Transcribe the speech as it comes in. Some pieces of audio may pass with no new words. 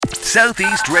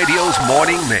Southeast Radio's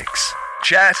morning mix.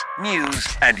 Chat, news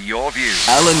and your views.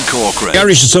 Alan Corcoran. The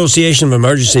Irish Association of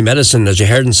Emergency Medicine, as you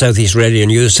heard in Southeast Radio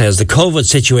News, says the COVID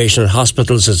situation in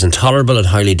hospitals is intolerable and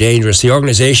highly dangerous. The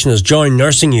organisation has joined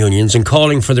nursing unions in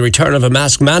calling for the return of a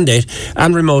mask mandate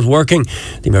and remote working.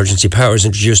 The emergency powers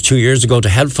introduced 2 years ago to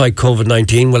help fight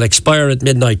COVID-19 will expire at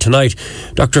midnight tonight.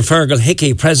 Dr. Fergal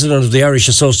Hickey, President of the Irish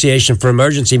Association for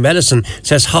Emergency Medicine,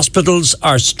 says hospitals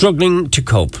are struggling to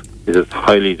cope. It is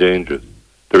highly dangerous.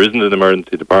 There isn't an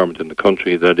emergency department in the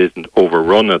country that isn't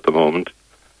overrun at the moment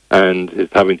and is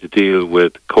having to deal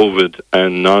with COVID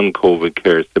and non-COVID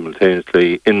care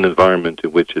simultaneously in an environment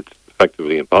in which it's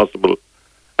effectively impossible.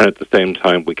 And at the same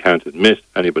time, we can't admit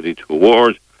anybody to a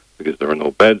ward because there are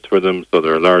no beds for them, so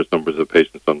there are large numbers of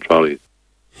patients on trolleys.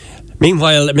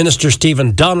 Meanwhile, Minister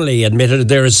Stephen Donnelly admitted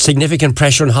there is significant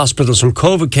pressure on hospitals from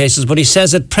COVID cases, but he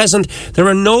says at present there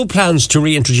are no plans to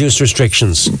reintroduce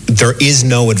restrictions. There is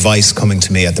no advice coming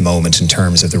to me at the moment in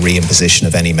terms of the reimposition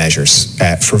of any measures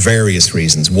for various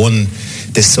reasons. One,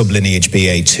 this sublineage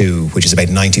BA2, which is about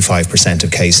 95%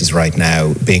 of cases right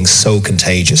now, being so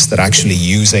contagious that actually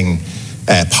using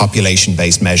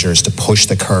population-based measures to push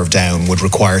the curve down would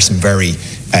require some very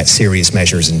serious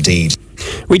measures indeed.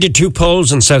 We did 2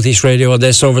 polls on Southeast Radio on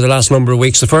this over the last number of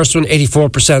weeks. The first one,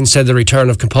 84% said the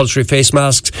return of compulsory face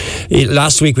masks.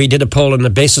 Last week we did a poll on the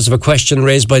basis of a question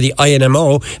raised by the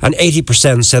INMO, and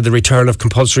 80% said the return of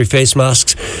compulsory face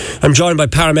masks. I'm joined by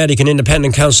paramedic and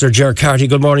independent councillor Ger Carty.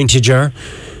 Good morning to you, Ger.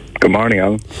 Good morning,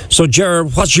 Alan. So, Ger,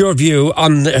 what's your view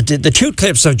on the 2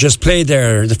 clips I've just played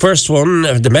there? The first one,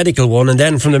 the medical one, and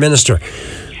then from the Minister.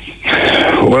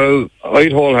 Well,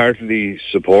 I'd wholeheartedly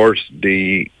support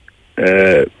the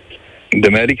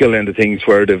medical end of things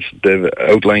where they've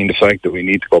outlined the fact that we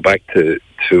need to go back to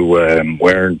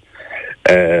wearing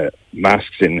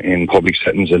masks in public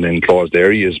settings and in closed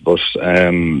areas. But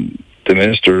the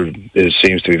Minister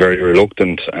seems to be very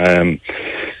reluctant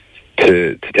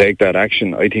to take that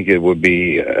action. I think it would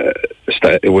be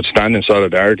it would stand in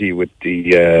solidarity with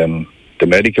the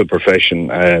medical profession,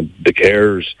 the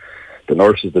carers, the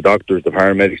nurses, the doctors, the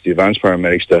paramedics, the advanced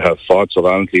paramedics that have fought so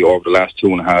valiantly over the last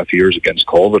 2.5 years against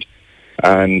COVID.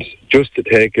 And just to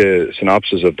take a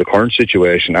synopsis of the current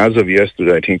situation, as of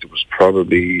yesterday, I think there was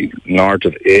probably north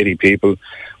of 80 people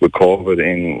with COVID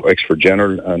in Wexford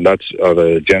General, and that's of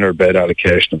a general bed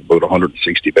allocation of about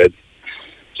 160 beds.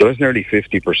 So that's nearly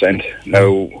 50%. Now,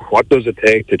 what does it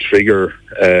take to trigger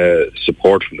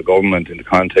support from the government in the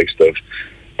context of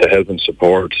to help and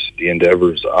support the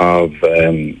endeavours of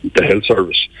the health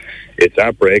service? It's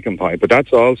at breaking point, but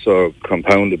that's also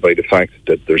compounded by the fact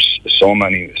that there's so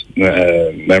many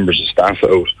members of staff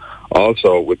out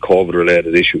also with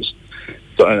COVID-related issues.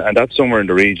 So, and that's somewhere in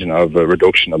the region of a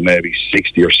reduction of maybe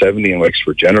 60 or 70 in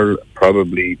Wexford General,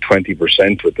 probably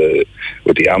 20% with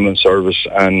the ambulance service,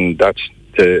 and that's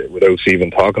without even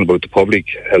talking about the public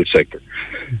health sector.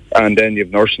 And then you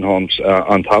have nursing homes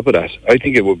on top of that. I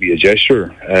think it would be a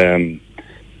gesture and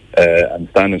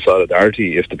stand in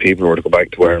solidarity if the people were to go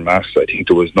back to wearing masks. I think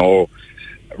there was no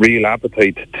real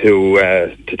appetite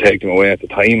to take them away at the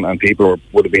time, and people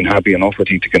would have been happy enough, I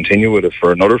think, to continue with it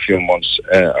for another few months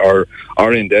or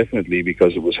indefinitely,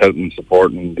 because it was helping and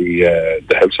supporting the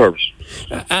health service.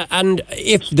 And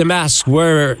if the masks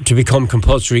were to become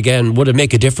compulsory again, would it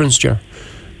make a difference, Ger?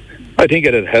 I think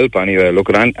it'd help anyway. Look,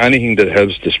 at anything that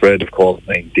helps the spread of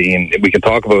COVID-19. We can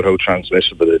talk about how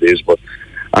transmissible it is, but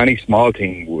any small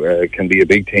thing can be a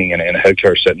big thing in a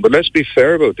healthcare setting. But let's be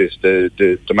fair about this.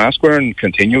 The mask wearing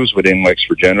continues within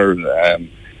Wexford General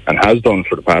and has done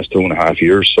for the past 2.5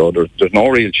 years. So there's no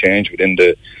real change within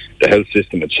the health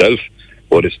system itself.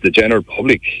 But it's the general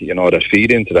public, that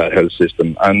feed into that health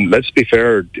system. And let's be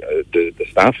fair, the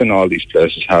staff in all these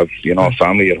places have,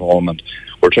 family at home, and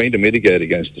we're trying to mitigate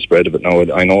against the spread of it now.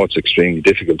 I know it's extremely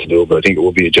difficult to do, but I think it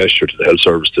would be a gesture to the health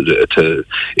service to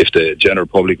if the general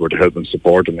public were to help and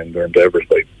support them in their endeavours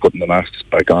by putting the masks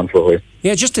back on for a while.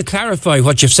 Yeah, just to clarify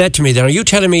what you've said to me there, are you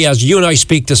telling me, as you and I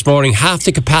speak this morning, half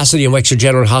the capacity in Wexford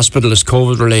General Hospital is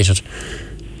COVID-related?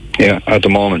 Yeah, at the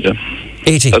moment, yeah.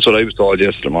 80? That's what I was told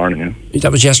yesterday morning, yeah.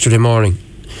 That was yesterday morning.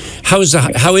 How is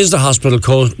the hospital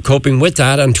coping with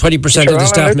that, and 20% of the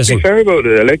staff missing? Let's be fair about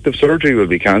it. Elective surgery will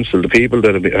be cancelled. The people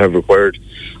that have required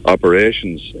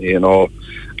operations,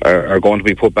 are going to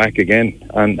be put back again.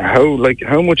 And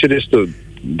how much of this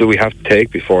do we have to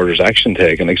take before there's action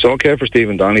taken? It's okay for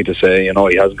Stephen Donnelly to say,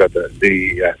 he hasn't got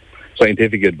the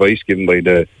scientific advice given by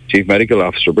the chief medical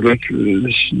officer, but sit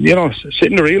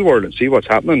in the real world and see what's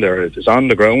happening there. It's on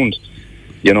the ground.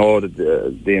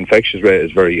 The infectious rate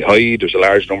is very high. There's a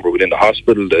large number within the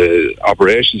hospital. The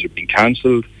operations are being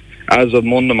cancelled. As of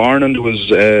Monday morning, there was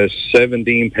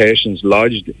 17 patients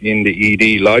lodged in the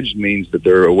ED. Lodged means that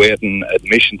they're awaiting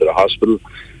admission to the hospital,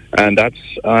 and that's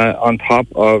on top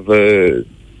of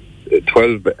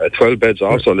 12 beds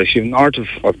also. Like, you've north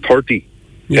of 30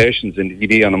 patients in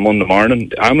the ED on a Monday morning.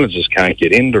 The ambulances can't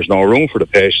get in. There's no room for the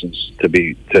patients to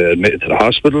be admitted to the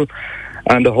hospital,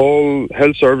 and the whole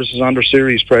health service is under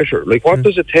serious pressure. Like, what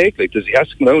does it take? Like, does he have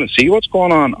to come down and see what's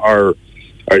going on, or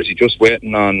is he just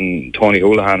waiting on Tony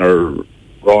Holohan or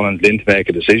Roland Lynn to make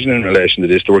a decision in relation to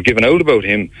this? They were given out about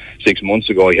him 6 months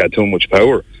ago. He had too much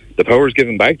power. The power is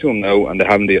given back to him now, and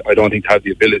I don't think they have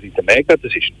the ability to make that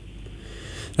decision.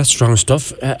 That's strong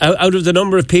stuff. Out of the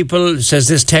number of people, says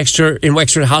this texter, in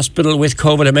Wexford Hospital with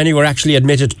COVID, how many were actually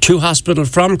admitted to hospital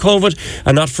from COVID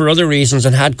and not for other reasons,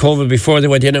 and had COVID before they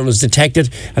went in and was detected,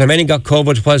 and how many got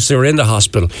COVID whilst they were in the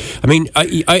hospital? I mean,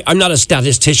 I'm not a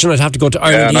statistician. I'd have to go to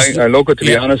Ireland. I look at, to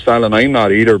be honest, Alan, I'm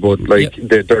not either, but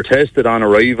they're tested on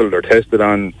arrival, they're tested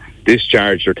on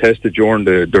discharge, they're tested during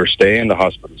their stay in the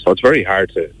hospital. So it's very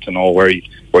hard to know where you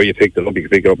pick it up. You can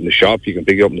pick it up in the shop, you can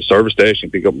pick it up in the service station,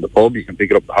 you can pick it up in the pub, you can pick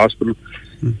it up in the hospital.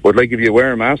 But like, if you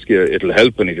wear a mask, it'll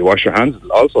help, and if you wash your hands,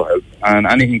 it'll also help. And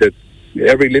anything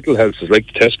every little helps, is like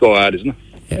the Tesco ad, isn't it?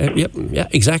 Yeah,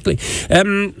 exactly.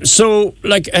 So,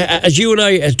 like, as you and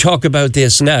I talk about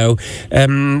this now,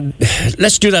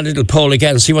 let's do that little poll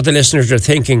again, see what the listeners are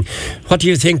thinking. What do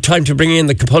you think? Time to bring in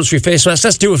the compulsory face mask?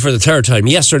 Let's do it for the third time.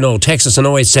 Yes or no? Text us on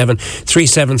 087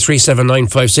 3737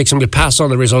 956, and we'll pass on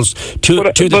the results to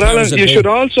the But Alan,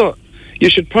 you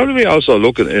should probably also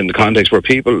look at in the context where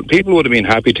people would have been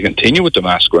happy to continue with the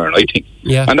mask wearing, I think.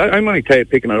 Yeah. And I'm only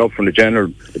picking it up from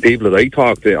the people that I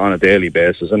talk to on a daily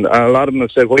basis, and a lot of them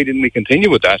have said, why didn't we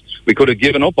continue with that? We could have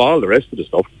given up all the rest of the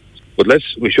stuff, but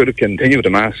we should have continued with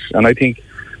the masks. And I think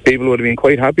people would have been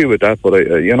quite happy with that. But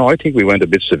I think we went a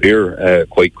bit severe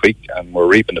quite quick, and we're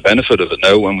reaping the benefit of it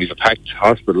now when we've a packed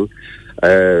hospital.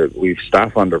 We've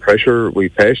staff under pressure,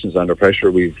 we've patients under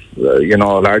pressure, we've a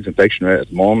large infection rate at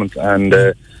the moment,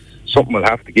 and something will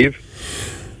have to give.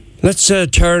 Let's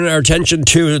turn our attention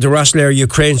to the Rosslare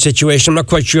Ukraine situation. I'm not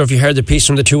quite sure if you heard the piece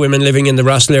from the two women living in the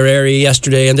Rosslare area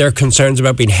yesterday, and their concerns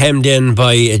about being hemmed in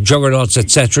by juggernauts,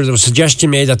 etc. There was a suggestion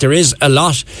made that there is a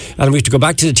lot, and we have to go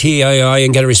back to the TII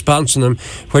and get a response from them,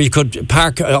 where you could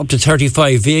park up to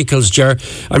 35 vehicles, Ger.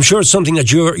 I'm sure it's something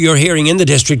that you're hearing in the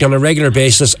district on a regular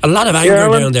basis. A lot of anger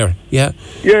down there. Yeah,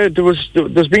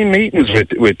 there's been meetings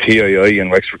with TII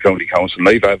and Wexford County Council, and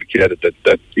I've advocated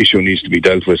that issue needs to be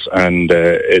dealt with, and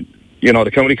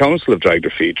the County Council have dragged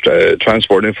their feet,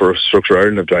 Transport Infrastructure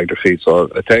Ireland have dragged their feet, so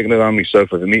I've taken it on myself.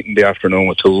 I have a meeting the afternoon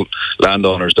with two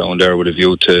landowners down there with a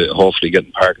view to hopefully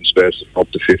getting parking spaces for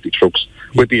up to 50 trucks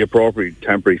with the appropriate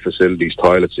temporary facilities,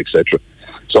 toilets, etc.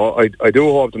 So I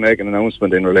do hope to make an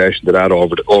announcement in relation to that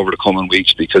over the coming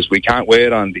weeks, because we can't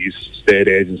wait on these state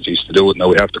agencies to do it now.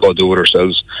 We have to go do it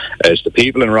ourselves. As the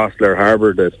people in Rosslare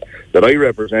Harbour that I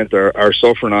represent are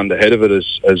suffering on the head of it,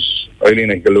 as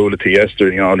Eileen alluded to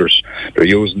yesterday. They're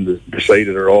using the side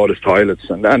of the road as toilets,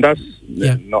 and that's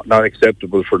not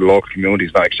acceptable for the local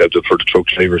communities, not acceptable for the truck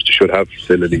drivers. They should have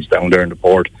facilities down there in the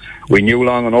port. We knew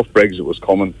long enough Brexit was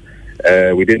coming.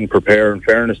 We didn't prepare. In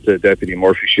fairness to Deputy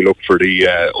Murphy, she looked for the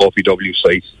OPW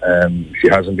site. She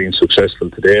hasn't been successful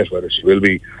to date. Whether she will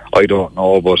be, I don't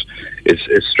know. But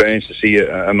it's strange to see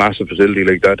a massive facility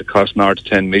like that cost north of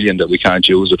 10 million that we can't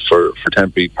use it for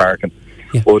temporary parking.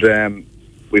 Yeah. But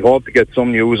we hope to get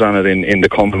some news on it in the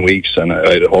coming weeks, and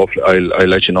I'll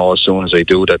let you know as soon as I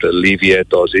do that, to alleviate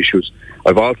those issues.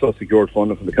 I've also secured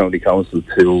funding from the County Council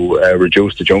to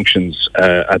reduce the junctions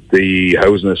at the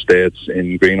housing estates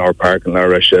in Greenhour Park and La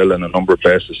Rochelle and a number of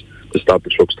places to stop the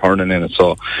trucks turning in it.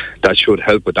 So that should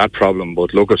help with that problem.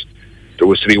 But look, there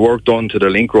was to be work done to the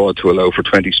link road to allow for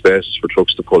 20 spaces for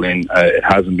trucks to pull in. It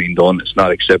hasn't been done. It's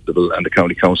not acceptable, and the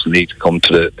County Council needs to come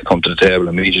to the table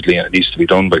immediately, and it needs to be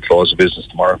done by close of business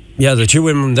tomorrow. Yeah, the two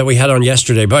women that we had on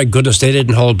yesterday, by goodness, they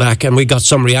didn't hold back, and we got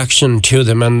some reaction to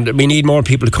them, and we need more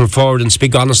people to come forward and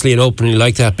speak honestly and openly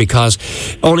like that, because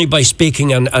only by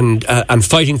speaking and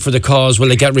fighting for the cause will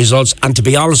they get results. And to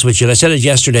be honest with you, and I said it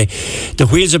yesterday, the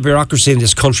wheels of bureaucracy in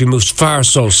this country moves far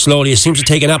so slowly. It seems to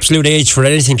take an absolute age for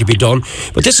anything to be done.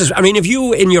 But this is, I mean, if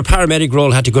you in your paramedic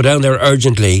role had to go down there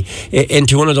urgently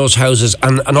into one of those houses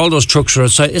and all those trucks are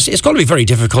outside, it's going to be very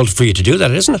difficult for you to do that,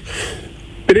 isn't it?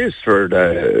 It is, for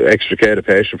extricate a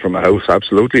patient from a house.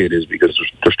 Absolutely it is, because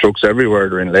there's trucks everywhere.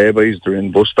 They're in laybys, they're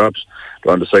in bus stops,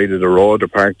 they're on the side of the road, they're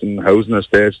parked in housing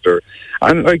estates.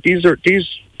 These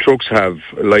trucks have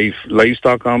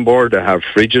livestock on board. They have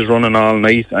fridges running all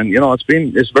night, and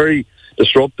it's very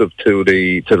disruptive to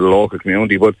the local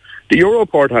community. But the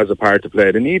Europort has a part to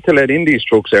play. They need to let in these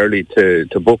trucks early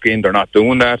to book in. They're not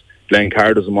doing that.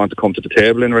 Glencar doesn't want to come to the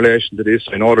table in relation to this.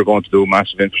 I know they're going to do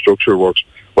massive infrastructure works,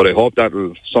 but I hope that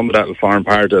some of that will form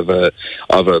part of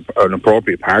an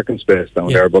appropriate parking space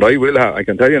down there. But I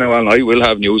can tell you now, Alan, I will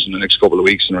have news in the next couple of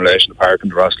weeks in relation to parking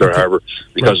to Rosslare Harbour,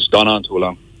 because it's gone on too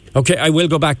long. Okay, I will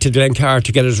go back to Glencar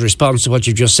to get his response to what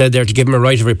you just said there, to give him a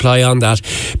right of reply on that.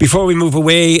 Before we move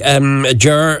away,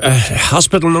 Ger,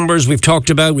 hospital numbers we've talked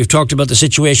about the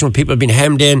situation where people have been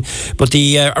hemmed in, but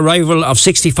the arrival of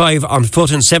 65 on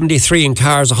foot and 73 in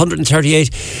cars,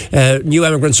 138 new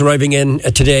immigrants arriving in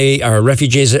today, or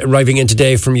refugees arriving in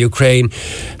today from Ukraine.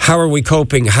 How are we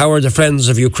coping? How are the Friends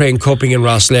of Ukraine coping in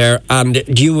Rosslare? And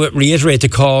do you reiterate the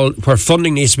call where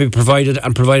funding needs to be provided,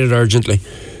 and provided urgently?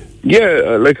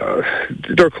 Yeah,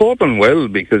 they're coping well,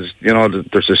 because,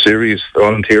 there's a serious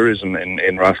volunteerism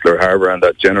in Rosslare Harbour and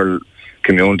that general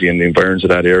community and the environs of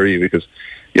that area, because,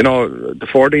 the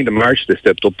 14th of March they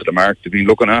stepped up to the mark. They've been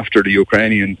looking after the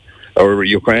Ukrainian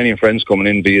friends coming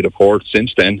in via the port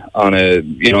since then on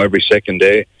every second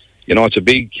day. It's a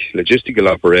big logistical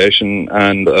operation,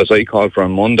 and as I called for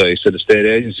on Monday, I said the state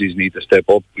agencies need to step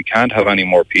up. We can't have any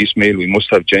more piecemeal. We must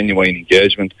have genuine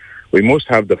engagement. We must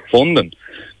have the funding,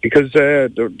 because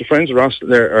the Friends of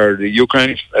Rosslare, or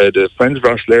the Friends of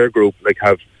Rosslare group,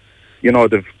 have,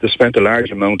 they've spent a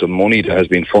large amount of money that has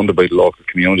been funded by the local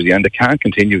community, and they can't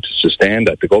continue to sustain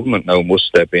that. The government now must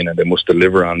step in and they must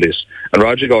deliver on this. And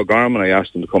Roger O'Gorman, I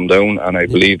asked him to come down, and I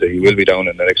believe that he will be down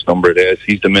in the next number of days.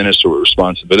 He's the Minister with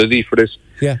responsibility for this.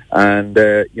 Yeah. And,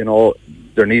 there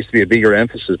needs to be a bigger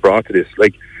emphasis brought to this.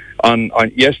 On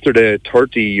yesterday,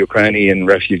 30 Ukrainian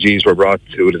refugees were brought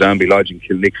to the Danby Lodge in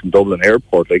Kilnick from Dublin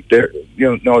Airport.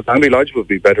 Danby Lodge would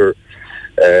be better,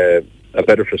 a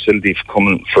better facility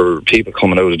for people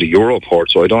coming out of the Europort.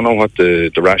 So I don't know what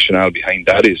the rationale behind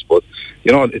that is, but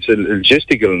it's a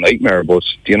logistical nightmare. But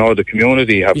the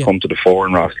community have come to the fore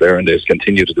in Rosslare, and they'll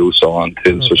continue to do so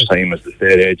until such time as the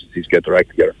state agencies get their act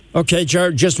together. Okay,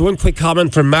 Ger, just one quick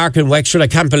comment from Mark in Wexford. I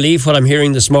can't believe what I'm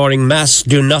hearing this morning. Masks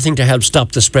do nothing to help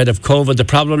stop the spread of COVID. The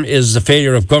problem is the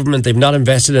failure of government. They've not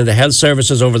invested in the health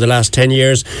services over the last 10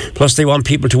 years. Plus, they want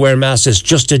people to wear masks. It's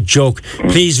just a joke.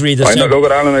 Please read this out.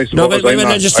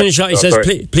 Just finish out. He says,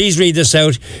 please read this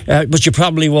out, but you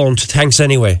probably won't. Thanks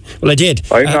anyway. Well, I did.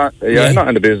 I'm not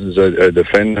in the business of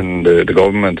defending the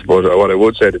government, but what I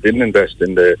would say, they didn't invest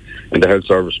in the health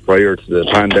service prior to the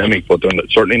pandemic, but they're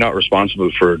certainly not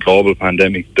responsible for a global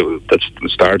pandemic that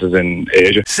started in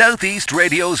Asia. Southeast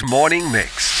Radio's morning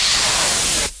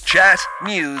mix. Chat,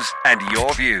 news and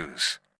your views.